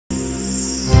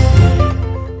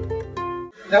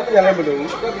Yang punya lembut dulu,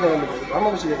 kita punya lembut dulu. Kamu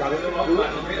mesti tahu.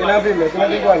 Kenapa ini?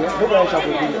 Kenapa ini kan? Bukan yang siapa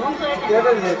ini.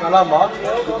 Kita ni kalau mah,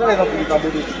 kita ni tak boleh tahu.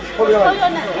 Kau bilang,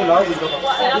 kau lalu itu.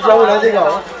 Jauh lagi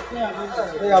kau.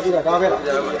 Ni apa dia? Dah beres.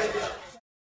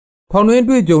 ထောင်တွင်း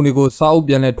တွေ့ကြုံတွေကိုစာအုပ်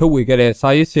ပြန်လည်ထုတ်ဝေခဲ့တဲ့စာ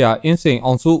ရေးဆရာအင်းစိန်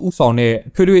အောင်စိုးဦးဆောင်တဲ့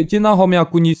ထွေထွေအကျဉ်းသားဟောင်းများ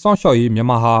ကူညီဆောင်ရှောက်ရေးမြန်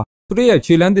မာဟာသူတို့ရဲ့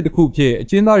ခြေလှမ်းတစ်ခုဖြစ်အ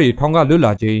ကျဉ်းသားတွေထောင်ကလွတ်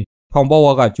လာခြင်းထောင်ဘဝ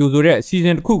ကကြိုဆိုတဲ့အစီအစ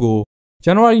ဉ်တစ်ခုကိုဇ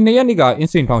န်နဝါရီ2ရက်နေ့ကအ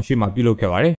င်းစိန်ထောင်ရှိမှာပြုလုပ်ခဲ့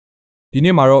ပါတယ်။ဒီ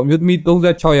နေ့မှာတော့အမျိုးသမီး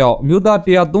36ယောက်အမျိုးသား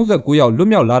139ယောက်လွတ်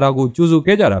မြောက်လာတာကိုကြိုဆို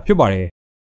ခဲ့ကြတာဖြစ်ပါတယ်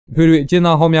။ထွေထွေအကျဉ်း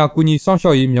သားဟောင်းများကူညီဆောင်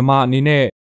ရှောက်ရေးမြန်မာအနေနဲ့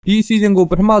ဒီအစီအစဉ်ကို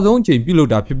ပထမဆုံးအကြိမ်ပြုလုပ်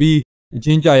တာဖြစ်ပြီးအကျ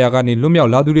ဉ်းကြရာကနေလွတ်မြော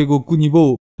က်လာသူတွေကိုကူညီ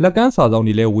ဖို့လက်ကမ်းစာဆောင်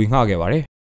တွေလည်းဝေငှခဲ့ပါတယ်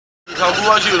။ထောင်ကူ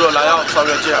ရှိတော့လာရောက်ဆောင်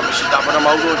ရွက်ချက်မရှိတာပထမ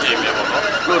ဆုံးအကြိမ်ပဲပေါ့နော်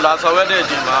။လို့လာဆောင်ရွက်တဲ့အ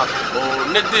ချိန်မှာ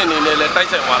နှစ်တစ်အနေနဲ့လည်းတိုက်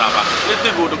ဆိုင်သွားတာပါ။နှစ်တ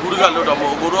စ်ကိုတကူတကလွတ်တော့မဟု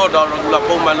တ်ကိုတို့တော့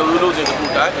ပုံမှန်လို့စဉ်တကူ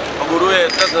တိုင်းကိုတို့ရဲ့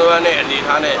သက်သေနဲ့အနေ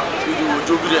ထားနဲ့ဒီလို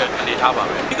ကြိုးပြတဲ့အနေထားပါ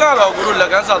ပဲ။ဒီကတော့ကိုတို့လ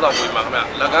က်ကမ်းစာဆောင်ဝင်ပါခင်ဗျ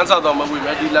။လက်ကမ်းစာဆောင်မဝင်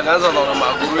မဲ့ဒီလက်ကမ်းစာဆောင်တော့မှာ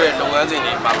ကိုတို့ရဲ့လုပ်ငန်းစဉ်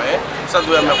တွေပါမယ်။ဆက်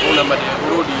သွယ်မဲ့ဖုန်းနံပါတ်တွေကို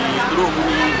တို့သူတို့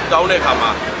တောင်းတဲ့အခါ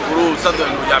မှာကိုတို့ဆက်သွယ်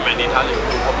လို့ရမယ်အနေထားလေး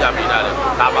ကိုဖော်ပြပေးထားတယ်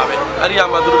ဒါပါပဲအဲ့ဒီ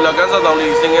မှာသူတို့လက်ကမ်းဆက်ဆောင်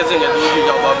လေးစင်ငယ်သူတို့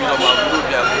ကြောက်သွားပြီးတော့မှသူတို့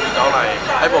ပြန်ပြီးတောင်းလာရင်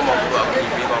အဲ့ပေါ်မှာကိုတို့အ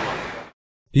ပြီးပေးသွားမှာ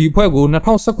ဒီအဖွဲ့ကို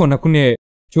2019ခုနှစ်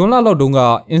ဇွန်လလောက်တုန်းက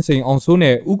အင်းစိန်အောင်စိုး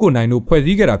နဲ့ဦးကိုနိုင်တို့ဖွဲ့စ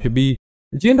ည်းခဲ့တာဖြစ်ပြီး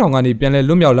အကျဉ်းထောင်ကနေပြန်လည်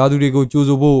လွတ်မြောက်လာသူတွေကိုကြို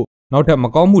ဆိုဖို့နောက်ထပ်မ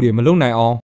ကောင်းမှုတွေမလုပ်နိုင်အော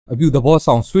င်အပြုသဘော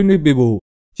ဆောင်ဆွေးနွေးပေးဖို့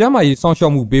ကျန်းမာရေးစောင့်ရှော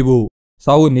က်မှုပေးဖို့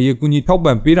စာဝတ်နေရေးကူညီထောက်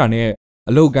ပံ့ပေးတာနဲ့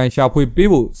အလုပ်ကိုင်ရှာဖွေပေး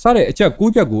ဖို့စတဲ့အချက်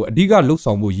9ချက်ကိုအဓိကလှုပ်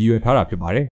ဆောင်ဖို့ရည်ရွယ်ထားတာဖြစ်ပါ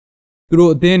တယ်။သူ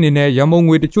တို့အသင်းအနေနဲ့ရန်ပုံ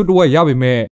ငွေတချို့တဝက်ရပေ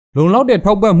မဲ့လုံလောက်တဲ့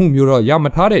ထောက်ပံ့မှုမျိုးတော့ရမ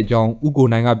ထားတဲ့အကြောင်းဦးကို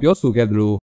နိုင်ကပြောဆိုခဲ့သ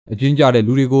လိုအကျဉ်းကျတဲ့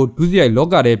လူတွေကိုဒုစရိုက်လော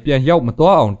ကထဲပြန်ရောက်မ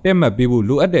သွားအောင်တက်မှတ်ပေးဖို့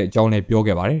လိုအပ်တဲ့အကြောင်းလည်းပြော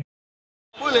ခဲ့ပါတယ်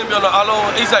။ပွင့်လင်းပြောတော့အားလုံး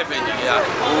အိတ်ဆိုင်ပဲညီလေး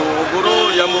ကိုတို့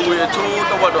ရန်ပုံငွေအချိုး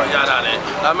တဝက်တော့ရတာလေ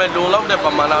။ဒါပေမဲ့လုံလောက်တဲ့ပ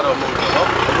မာဏတော့မဟုတ်ဘူးနော်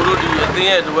။ကိုတို့ဒီအသင်း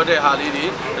ရဲ့လိုအပ်တဲ့ဟာလေးတွေ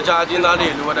တခြားအကျဉ်းသားတွေ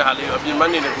လိုအပ်တဲ့ဟာလေးကိုအပြင်မ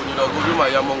နေတဲ့ကိုကြီးတော့ကိုတို့မှ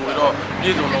ရန်ပုံငွေတော့ပြ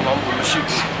ည့်စုံလုံလောက်မှုမရှိ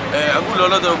ဘူး။အခုလော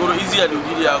လောဆယ်ကိုတို့ easy လူ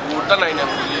ကြီးတွေကကိုတက်နိုင်တဲ့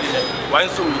ပုံလေးတွေနဲ့ဝို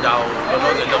င်းစုမိတာကိုလော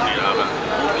လောဆယ်လုပ်နေတာပါ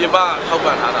။ပြင်ပထောက်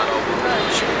ပံ့ထားတာတော့မ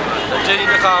ရှိဘူး။တစ်ချိန်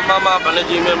တစ်ခါမှဘယ်နှ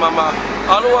ချိန်မှ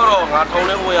အားလုံးကတော့ငါထောင်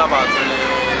ထဲဝင်ရပါဆိုတဲ့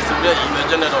email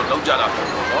ချက်နဲ့တော့လောက်ကြတာပေါ့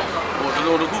နော်။ဒီ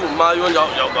လိုတခုမာယွန်းရော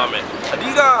က်သွားမယ်။အဓိ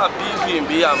ကပြင်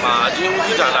ပေးရမှာအချင်းဦး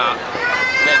စီးဌာန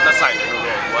နဲ့သက်ဆိုင်တယ်လို့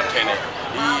ဟိုကထင်တယ်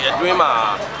။ဒီအတွင်းမှာ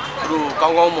သူတို့ကော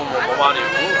င်းကောင်းမွန်မွန်ဘဝတွေ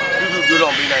ကိုပြု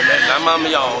တော်ပေးနိုင်မယ်လမ်းမမ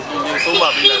ရအောင်ပြင်ဆုံးမ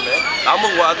ပေးနိုင်မယ်ဒါမှမ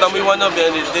ဟုတ်အတမီးဝမ်းကြောင့်ပြန်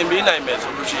တင်ပေးနိုင်မယ်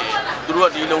ဆိုလို့ရှိရင်သူတို့က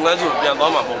ဒီလုပ်ငန်းစုကိုပြန်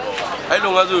သွားမှာမဟုတ်ဘူးအဲလု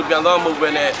ပ်ငန်းစုကိုပြန်သွားမှာမဟုတ်ဘဲ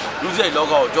နဲ့လူစိတ်လောက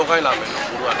ကိုကြောက်ခိုင်းလာမယ်လို့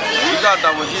သူတို့ကအဓိကတာ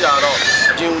ဝန်ရှိတာကတော့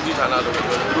အချင်းဦးစီးဌာနလို့ပြော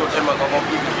တယ်သူတို့အထက်မှာကောင်းကောင်း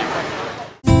ပြုပြင်ပေးပါ